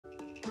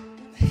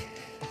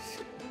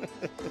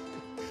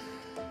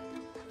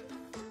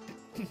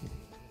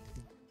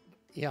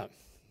Yeah.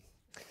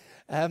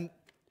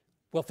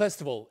 Well,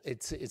 first of all,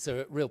 it's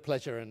a real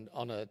pleasure and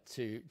honor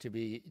to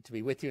be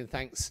with you, and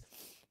thanks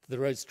to the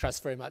Rhodes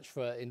Trust very much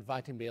for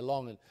inviting me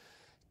along. And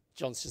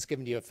John's just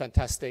given you a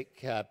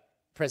fantastic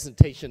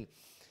presentation.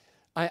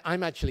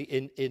 I'm actually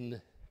in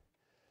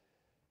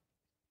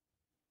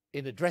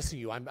addressing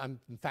you. I'm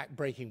in fact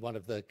breaking one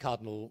of the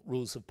cardinal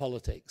rules of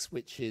politics,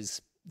 which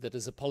is that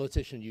as a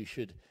politician you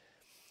should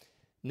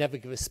never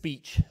give a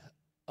speech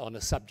on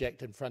a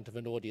subject in front of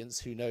an audience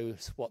who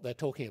knows what they're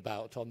talking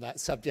about on that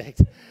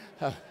subject.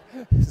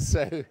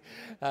 So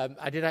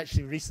I did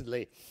actually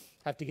recently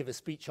have to give a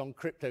speech on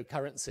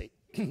cryptocurrency.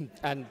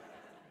 And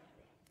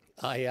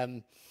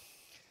I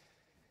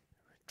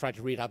tried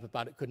to read up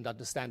about it, couldn't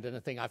understand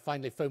anything. I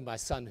finally phoned my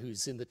son,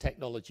 who's in the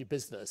technology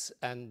business,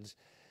 and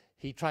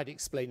he tried to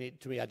explain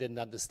it to me. I didn't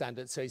understand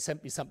it, so he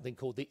sent me something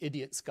called The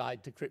Idiot's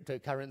Guide to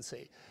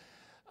Cryptocurrency.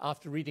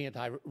 After reading it,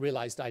 I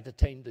realized I'd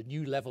attained a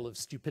new level of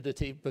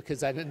stupidity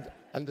because I didn't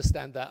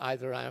understand that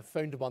either. I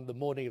phoned him on the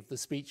morning of the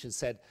speech and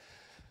said,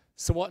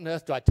 "So what on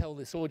earth do I tell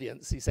this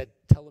audience?" He said,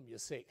 "Tell them you're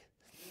sick."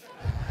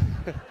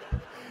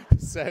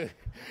 So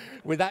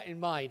with that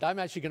in mind, I'm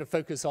actually going to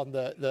focus on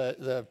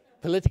the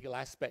political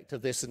aspect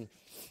of this and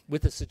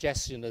with a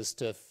suggestion as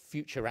to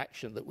future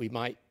action that we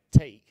might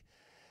take.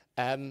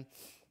 And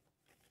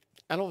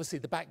obviously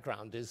the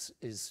background is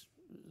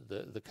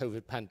the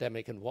COVID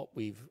pandemic and what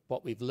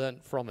we've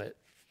learned from it.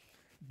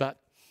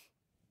 But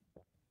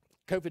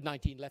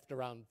COVID-19 left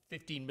around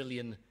 15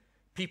 million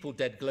people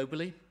dead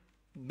globally,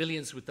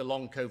 millions with the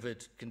long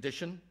COVID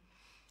condition,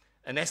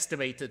 an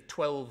estimated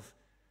 $12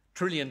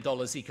 trillion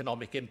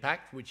economic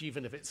impact, which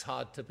even if it's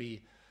hard to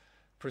be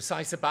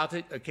precise about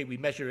it, okay, we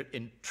measure it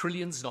in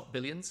trillions, not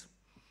billions,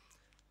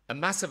 a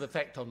massive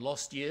effect on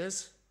lost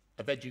years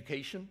of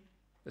education,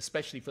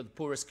 especially for the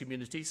poorest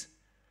communities,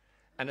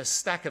 and a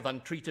stack of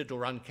untreated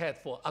or uncared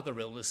for other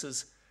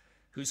illnesses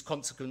whose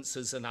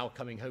consequences are now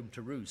coming home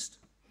to roost.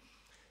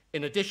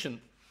 In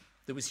addition,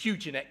 there was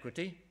huge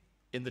inequity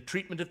in the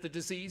treatment of the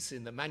disease,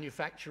 in the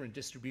manufacture and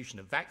distribution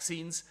of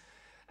vaccines,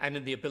 and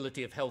in the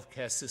ability of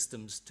healthcare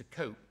systems to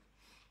cope.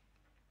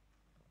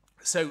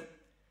 So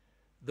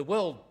the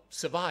world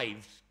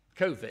survived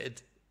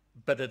COVID,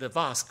 but at a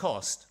vast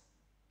cost.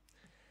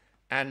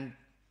 And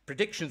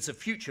predictions of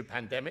future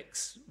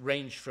pandemics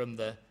range from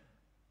the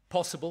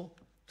possible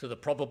to the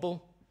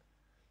probable,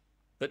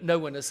 but no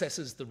one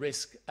assesses the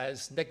risk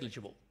as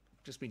negligible.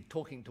 I've just been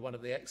talking to one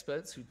of the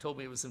experts who told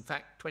me it was in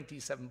fact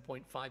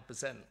 27.5%.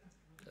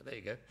 So there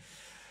you go.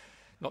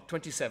 Not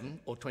 27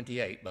 or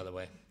 28, by the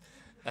way.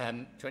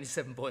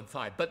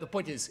 27.5. But the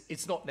point is,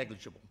 it's not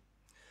negligible.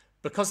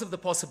 Because of the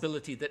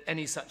possibility that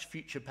any such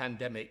future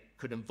pandemic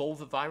could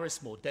involve a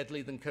virus more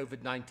deadly than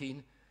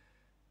COVID-19,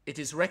 it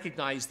is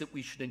recognized that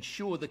we should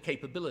ensure the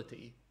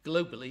capability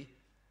globally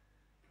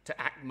to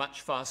act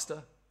much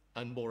faster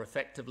and more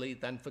effectively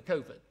than for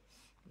COVID,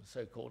 the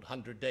so-called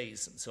 100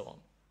 days and so on.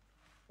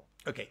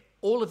 Okay,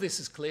 all of this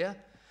is clear,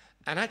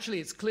 and actually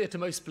it's clear to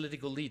most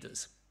political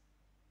leaders.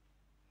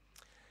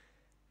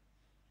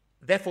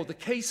 Therefore, the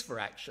case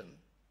for action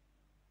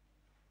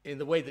in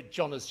the way that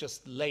John has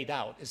just laid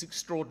out is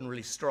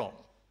extraordinarily strong.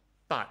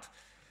 But,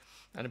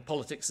 and in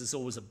politics there's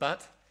always a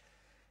but,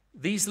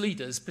 these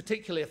leaders,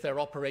 particularly if they're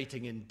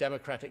operating in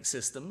democratic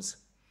systems,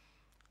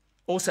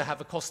 also have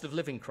a cost of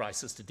living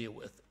crisis to deal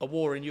with, a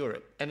war in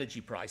Europe,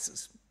 energy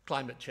prices,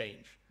 climate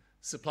change,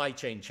 supply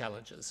chain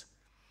challenges,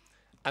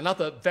 and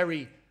other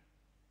very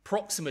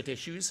proximate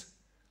issues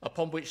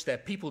upon which their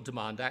people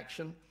demand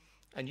action,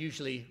 and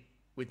usually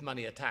with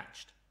money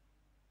attached.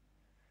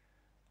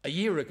 A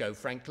year ago,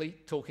 frankly,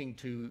 talking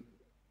to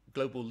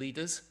global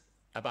leaders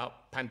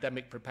about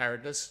pandemic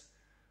preparedness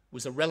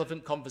was a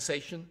relevant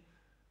conversation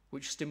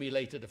which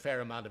stimulated a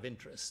fair amount of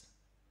interest.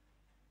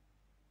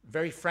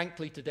 Very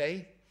frankly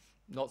today,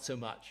 not so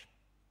much.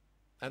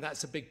 And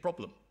that's a big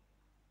problem.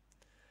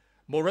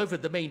 Moreover,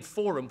 the main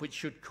forum which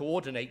should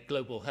coordinate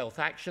global health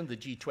action, the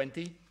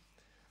G20,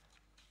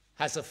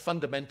 has a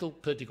fundamental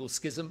political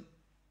schism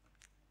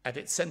at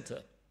its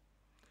center.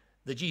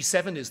 The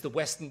G7 is the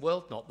Western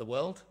world, not the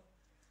world.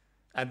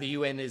 And the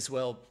UN is,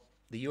 well,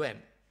 the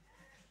UN,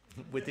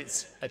 with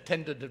its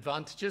attendant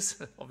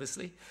advantages,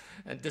 obviously,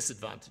 and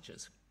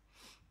disadvantages.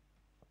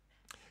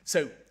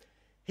 So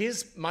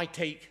here's my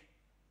take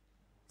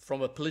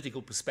from a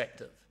political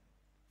perspective.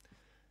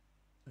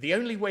 The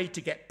only way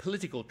to get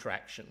political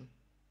traction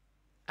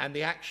and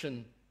the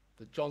action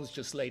that John's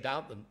just laid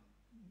out and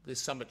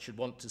this summit should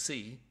want to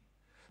see,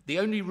 the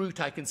only route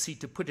I can see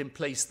to put in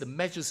place the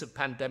measures of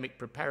pandemic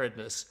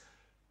preparedness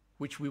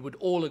which we would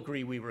all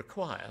agree we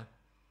require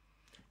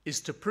is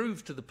to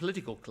prove to the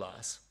political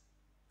class,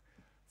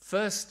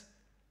 first,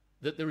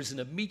 that there is an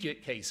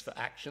immediate case for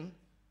action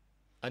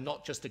and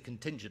not just a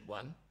contingent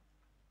one.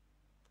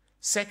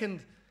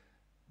 Second,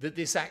 that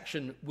this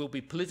action will be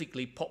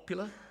politically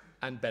popular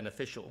and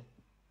beneficial.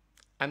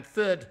 And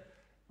third,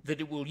 that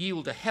it will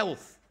yield a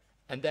health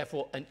and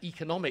therefore an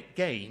economic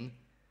gain,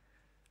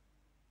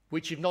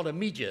 which if not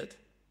immediate,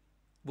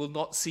 will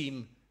not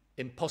seem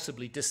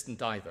impossibly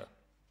distant either.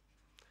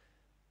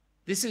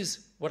 This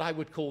is what I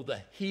would call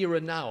the here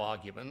and now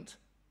argument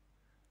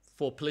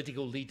for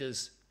political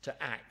leaders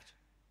to act.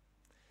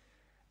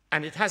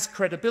 And it has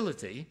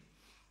credibility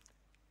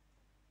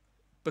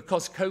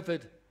because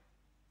COVID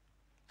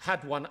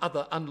had one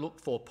other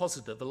unlooked for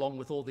positive along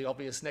with all the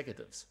obvious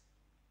negatives.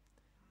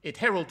 It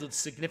heralded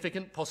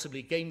significant,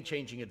 possibly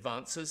game-changing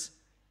advances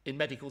in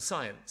medical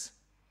science.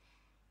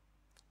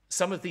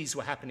 Some of these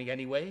were happening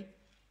anyway,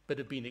 but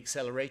have been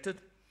accelerated.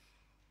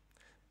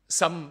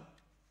 Some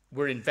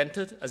were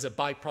invented as a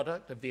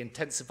byproduct of the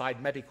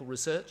intensified medical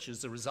research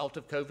as a result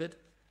of COVID.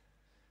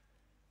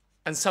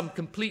 And some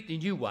completely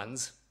new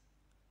ones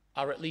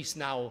are at least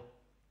now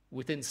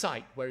within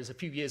sight, whereas a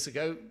few years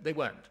ago they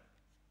weren't.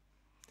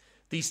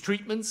 These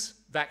treatments,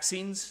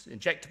 vaccines,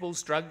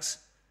 injectables, drugs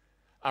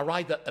are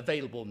either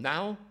available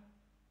now,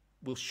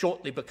 will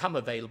shortly become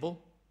available,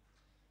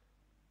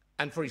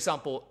 and for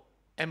example,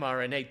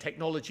 mRNA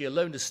technology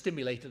alone has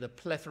stimulated a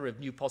plethora of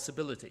new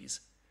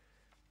possibilities,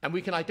 and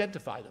we can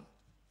identify them.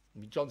 I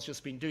mean, John's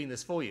just been doing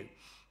this for you.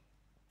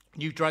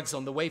 New drugs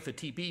on the way for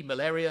TB,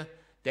 malaria,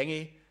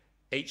 dengue,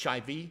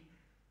 HIV,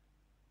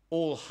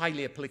 all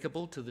highly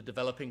applicable to the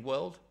developing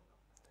world,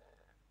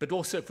 but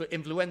also for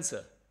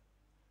influenza,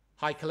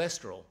 high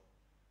cholesterol,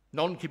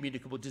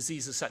 non-communicable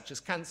diseases such as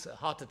cancer,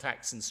 heart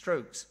attacks, and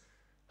strokes,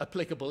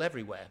 applicable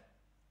everywhere.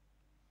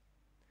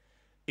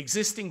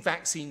 Existing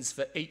vaccines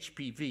for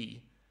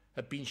HPV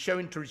have been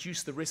shown to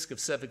reduce the risk of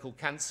cervical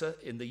cancer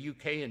in the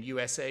UK and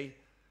USA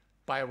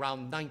by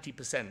around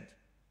 90%.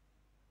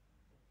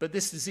 But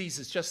this disease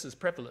is just as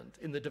prevalent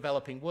in the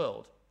developing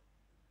world.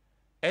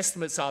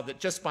 Estimates are that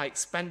just by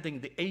expanding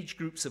the age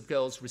groups of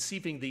girls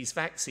receiving these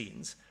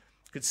vaccines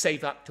could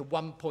save up to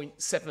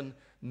 1.7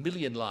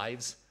 million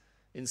lives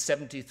in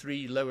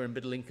 73 lower and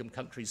middle income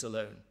countries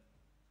alone.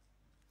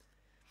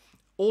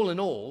 All in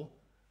all,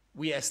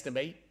 we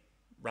estimate,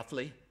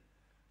 roughly,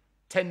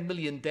 10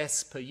 million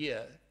deaths per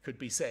year could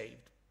be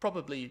saved,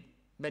 probably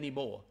many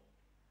more,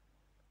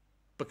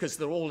 because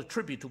they're all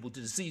attributable to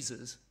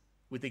diseases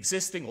with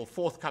existing or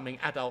forthcoming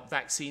adult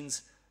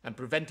vaccines and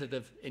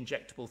preventative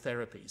injectable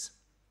therapies.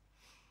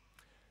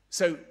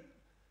 So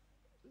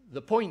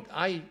the point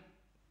I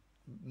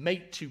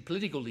make to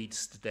political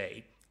leaders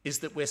today is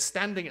that we're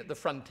standing at the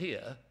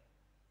frontier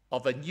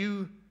of a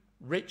new,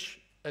 rich,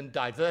 and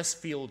diverse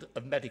field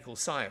of medical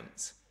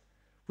science,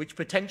 which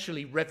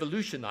potentially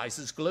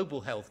revolutionizes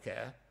global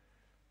healthcare,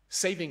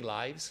 saving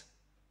lives,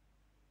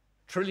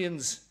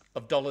 trillions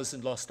of dollars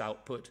in lost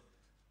output,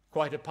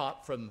 quite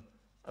apart from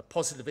a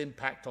positive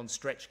impact on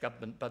stretched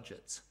government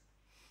budgets.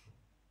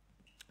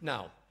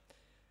 Now,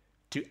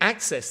 to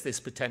access this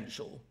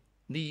potential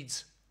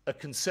needs a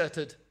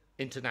concerted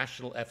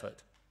international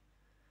effort.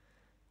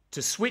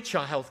 To switch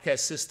our healthcare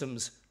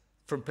systems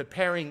from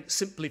preparing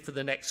simply for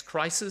the next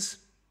crisis,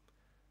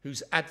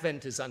 whose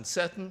advent is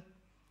uncertain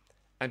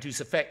and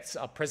whose effects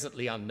are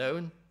presently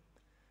unknown,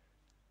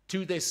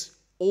 to this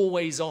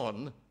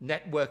always-on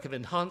network of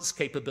enhanced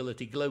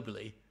capability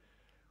globally,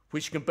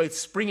 which can both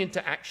spring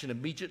into action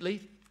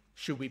immediately,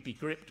 should we be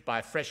gripped by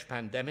a fresh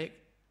pandemic,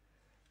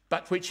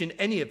 but which in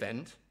any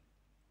event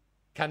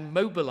can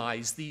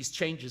mobilize these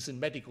changes in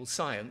medical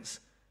science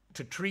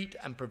to treat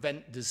and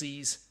prevent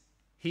disease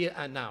here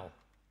and now.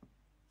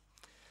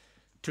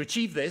 To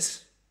achieve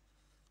this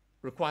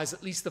requires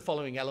at least the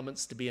following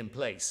elements to be in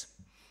place.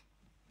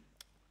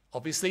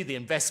 Obviously, the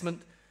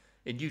investment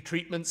in new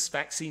treatments,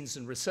 vaccines,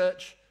 and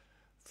research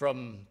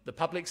from the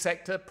public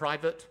sector,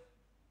 private,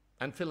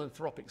 and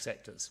philanthropic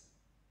sectors.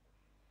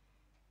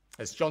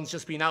 As John's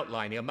just been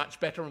outlining, a much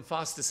better and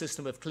faster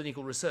system of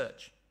clinical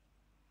research,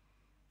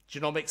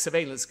 genomic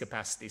surveillance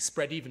capacity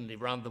spread evenly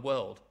around the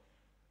world,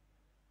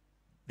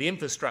 the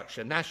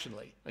infrastructure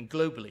nationally and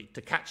globally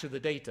to capture the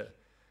data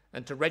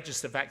and to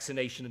register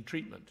vaccination and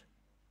treatment,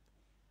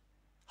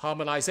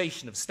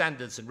 harmonization of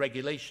standards and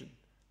regulation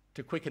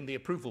to quicken the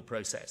approval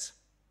process,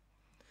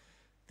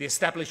 the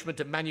establishment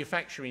of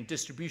manufacturing and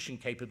distribution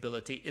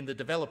capability in the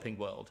developing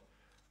world,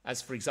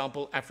 as for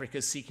example Africa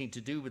is seeking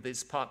to do with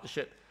its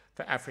Partnership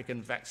for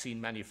African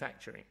Vaccine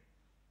Manufacturing,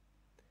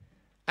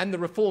 and the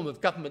reform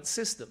of government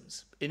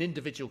systems in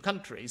individual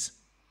countries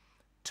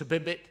to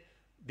permit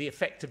the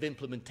effective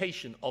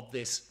implementation of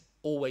this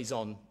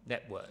always-on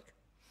network.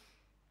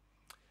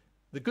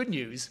 The good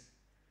news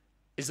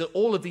is that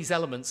all of these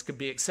elements can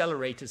be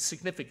accelerated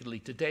significantly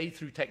today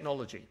through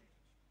technology.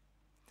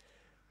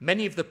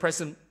 Many of the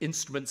present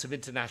instruments of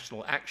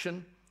international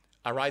action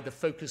are either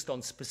focused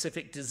on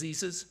specific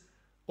diseases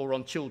or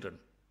on children.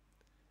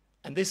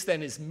 And this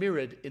then is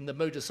mirrored in the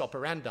modus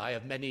operandi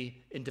of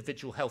many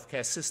individual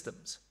healthcare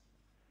systems.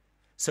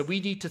 So we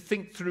need to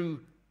think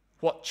through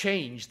what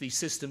change these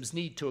systems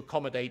need to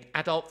accommodate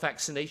adult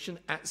vaccination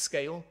at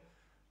scale,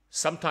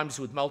 sometimes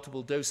with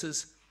multiple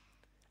doses,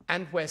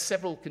 and where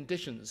several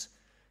conditions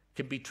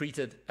can be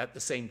treated at the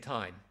same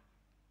time.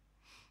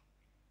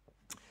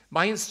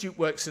 My institute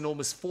works in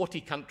almost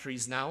 40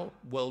 countries now,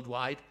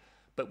 worldwide,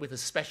 but with a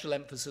special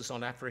emphasis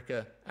on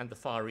Africa and the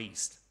Far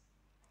East.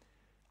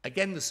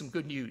 Again, there's some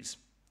good news.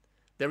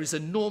 There is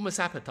enormous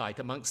appetite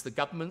amongst the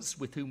governments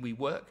with whom we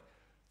work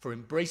for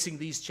embracing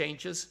these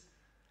changes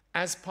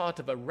as part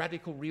of a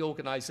radical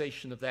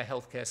reorganization of their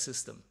healthcare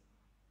system.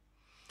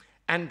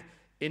 And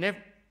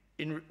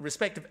in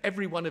respect of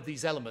every one of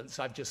these elements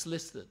I've just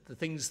listed, the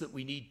things that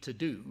we need to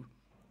do,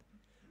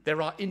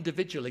 there are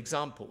individual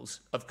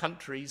examples of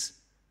countries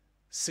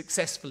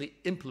successfully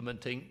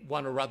implementing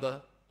one or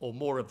other or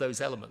more of those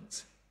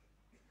elements.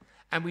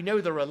 And we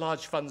know there are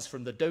large funds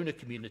from the donor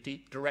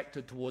community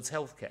directed towards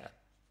healthcare.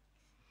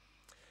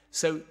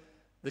 So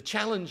the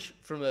challenge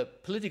from a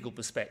political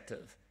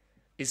perspective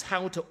is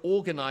how to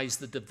organize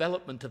the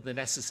development of the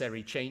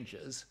necessary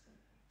changes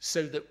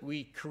so that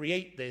we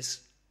create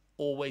this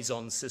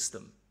always-on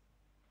system.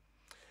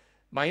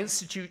 My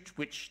institute,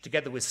 which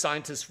together with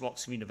scientists from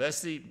Oxford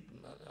University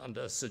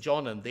under Sir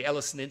John and the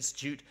Ellison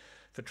Institute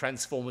for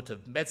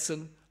Transformative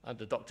Medicine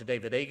under Dr.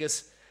 David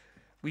Agus,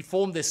 we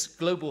formed this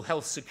Global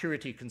Health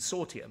Security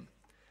Consortium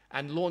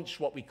and launched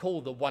what we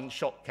call the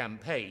One-Shot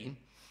campaign,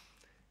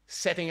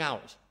 setting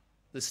out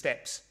the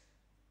steps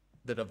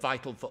that are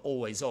vital for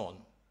always on.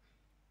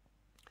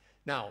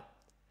 Now,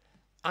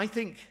 I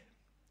think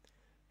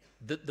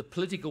that the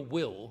political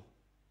will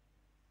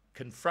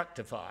can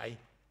fructify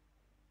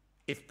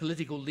if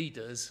political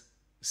leaders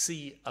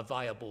see a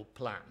viable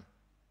plan.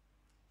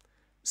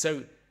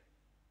 So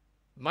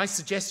my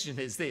suggestion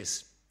is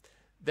this: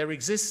 there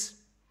exists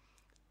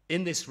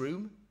in this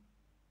room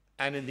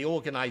and in the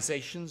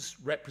organizations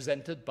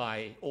represented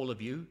by all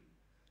of you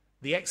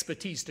the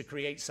expertise to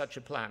create such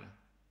a plan.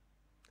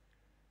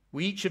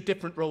 We each have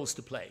different roles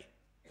to play,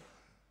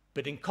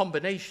 but in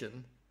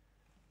combination,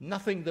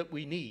 nothing that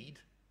we need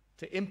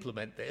to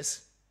implement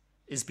this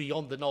is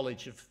beyond the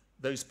knowledge of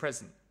those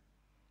present.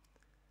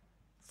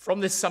 From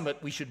this summit,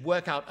 we should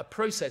work out a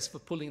process for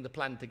pulling the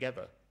plan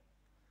together.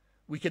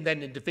 We can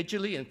then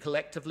individually and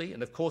collectively,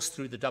 and of course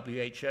through the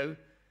WHO,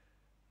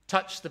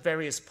 touch the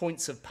various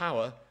points of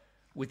power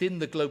within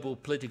the global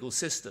political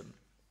system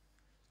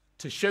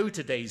to show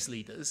today's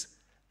leaders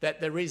that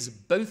there is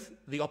both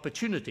the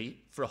opportunity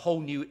for a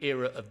whole new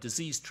era of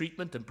disease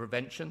treatment and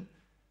prevention,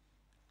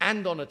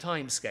 and on a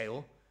time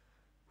scale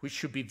which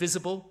should be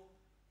visible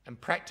and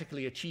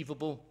practically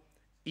achievable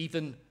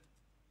even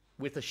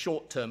with a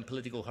short-term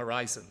political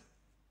horizon.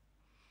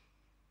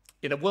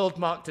 In a world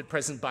marked at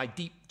present by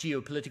deep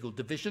geopolitical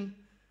division,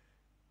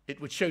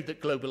 it would show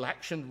that global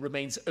action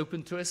remains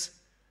open to us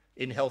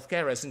in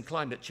healthcare as in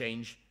climate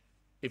change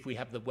if we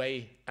have the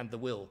way and the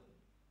will.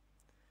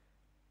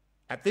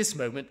 At this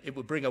moment, it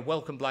would bring a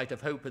welcome light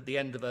of hope at the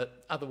end of an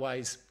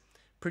otherwise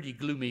pretty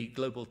gloomy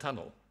global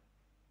tunnel.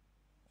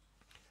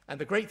 And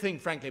the great thing,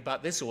 frankly,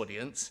 about this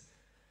audience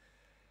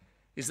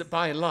is that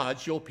by and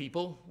large, we're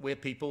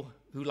people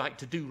who like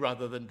to do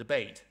rather than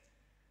debate.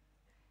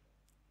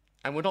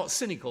 And we're not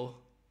cynical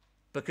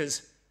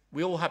because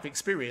we all have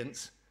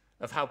experience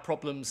of how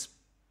problems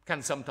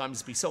can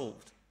sometimes be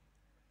solved.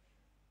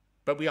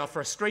 But we are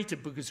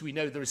frustrated because we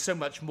know there is so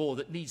much more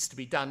that needs to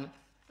be done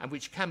and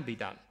which can be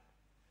done.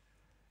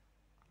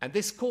 And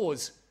this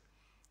caused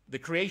the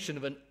creation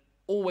of an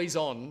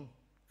always-on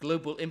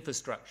global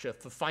infrastructure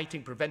for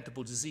fighting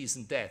preventable disease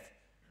and death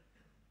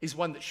is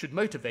one that should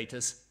motivate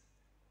us,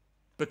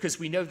 because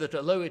we know that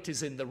although it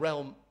is in the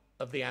realm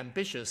of the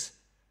ambitious,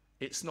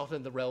 it's not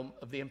in the realm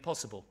of the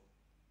impossible.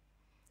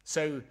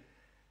 So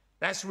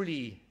that's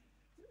really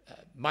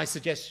my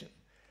suggestion.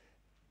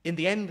 In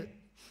the end,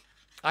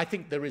 I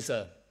think there is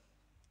a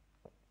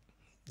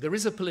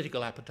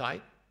political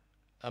appetite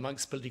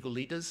amongst political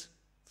leaders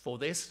for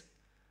this,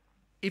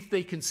 if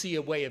they can see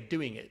a way of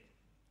doing it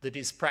that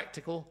is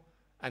practical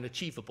and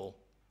achievable.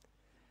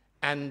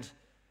 And,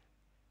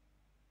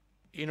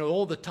 you know,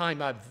 all the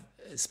time I've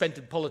spent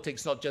in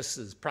politics, not just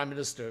as Prime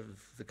Minister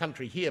of the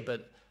country here,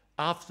 but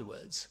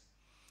afterwards,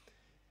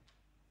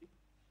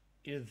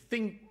 you know, the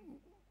thing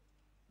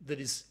that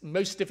is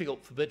most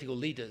difficult for political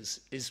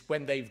leaders is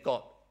when they've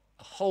got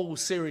a whole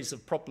series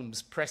of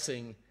problems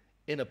pressing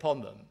in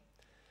upon them,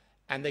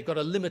 and they've got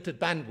a limited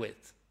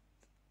bandwidth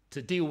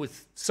to deal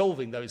with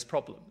solving those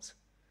problems.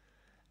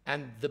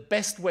 And the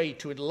best way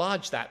to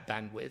enlarge that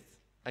bandwidth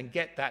and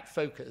get that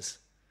focus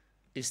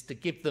is to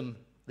give them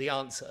the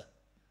answer.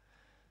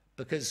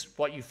 Because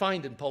what you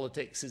find in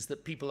politics is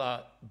that people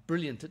are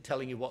brilliant at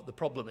telling you what the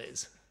problem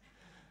is.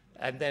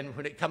 And then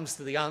when it comes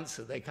to the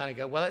answer, they kind of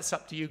go, well, it's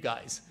up to you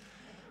guys.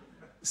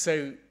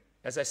 So,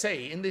 as I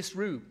say, in this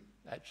room,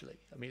 actually,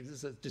 I mean, this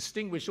is a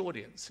distinguished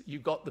audience.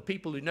 You've got the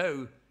people who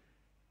know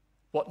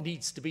what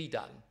needs to be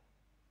done.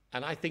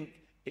 And I think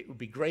it would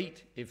be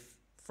great if,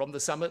 from the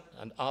summit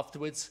and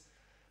afterwards,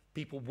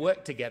 people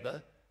work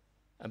together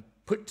and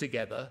put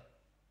together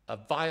a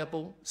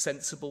viable,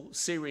 sensible,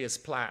 serious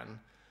plan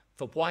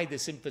for why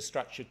this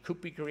infrastructure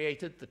could be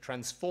created, the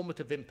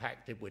transformative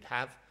impact it would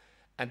have,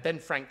 and then,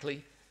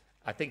 frankly,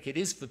 I think it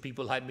is for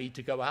people like me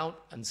to go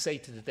out and say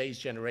to today's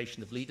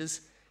generation of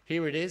leaders,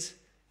 here it is,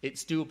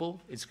 it's doable,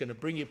 it's going to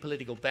bring you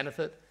political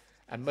benefit,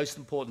 and most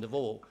important of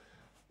all,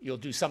 you'll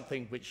do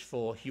something which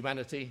for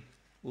humanity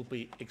will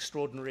be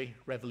extraordinary,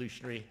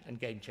 revolutionary, and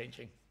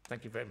game-changing.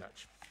 Thank you very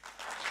much.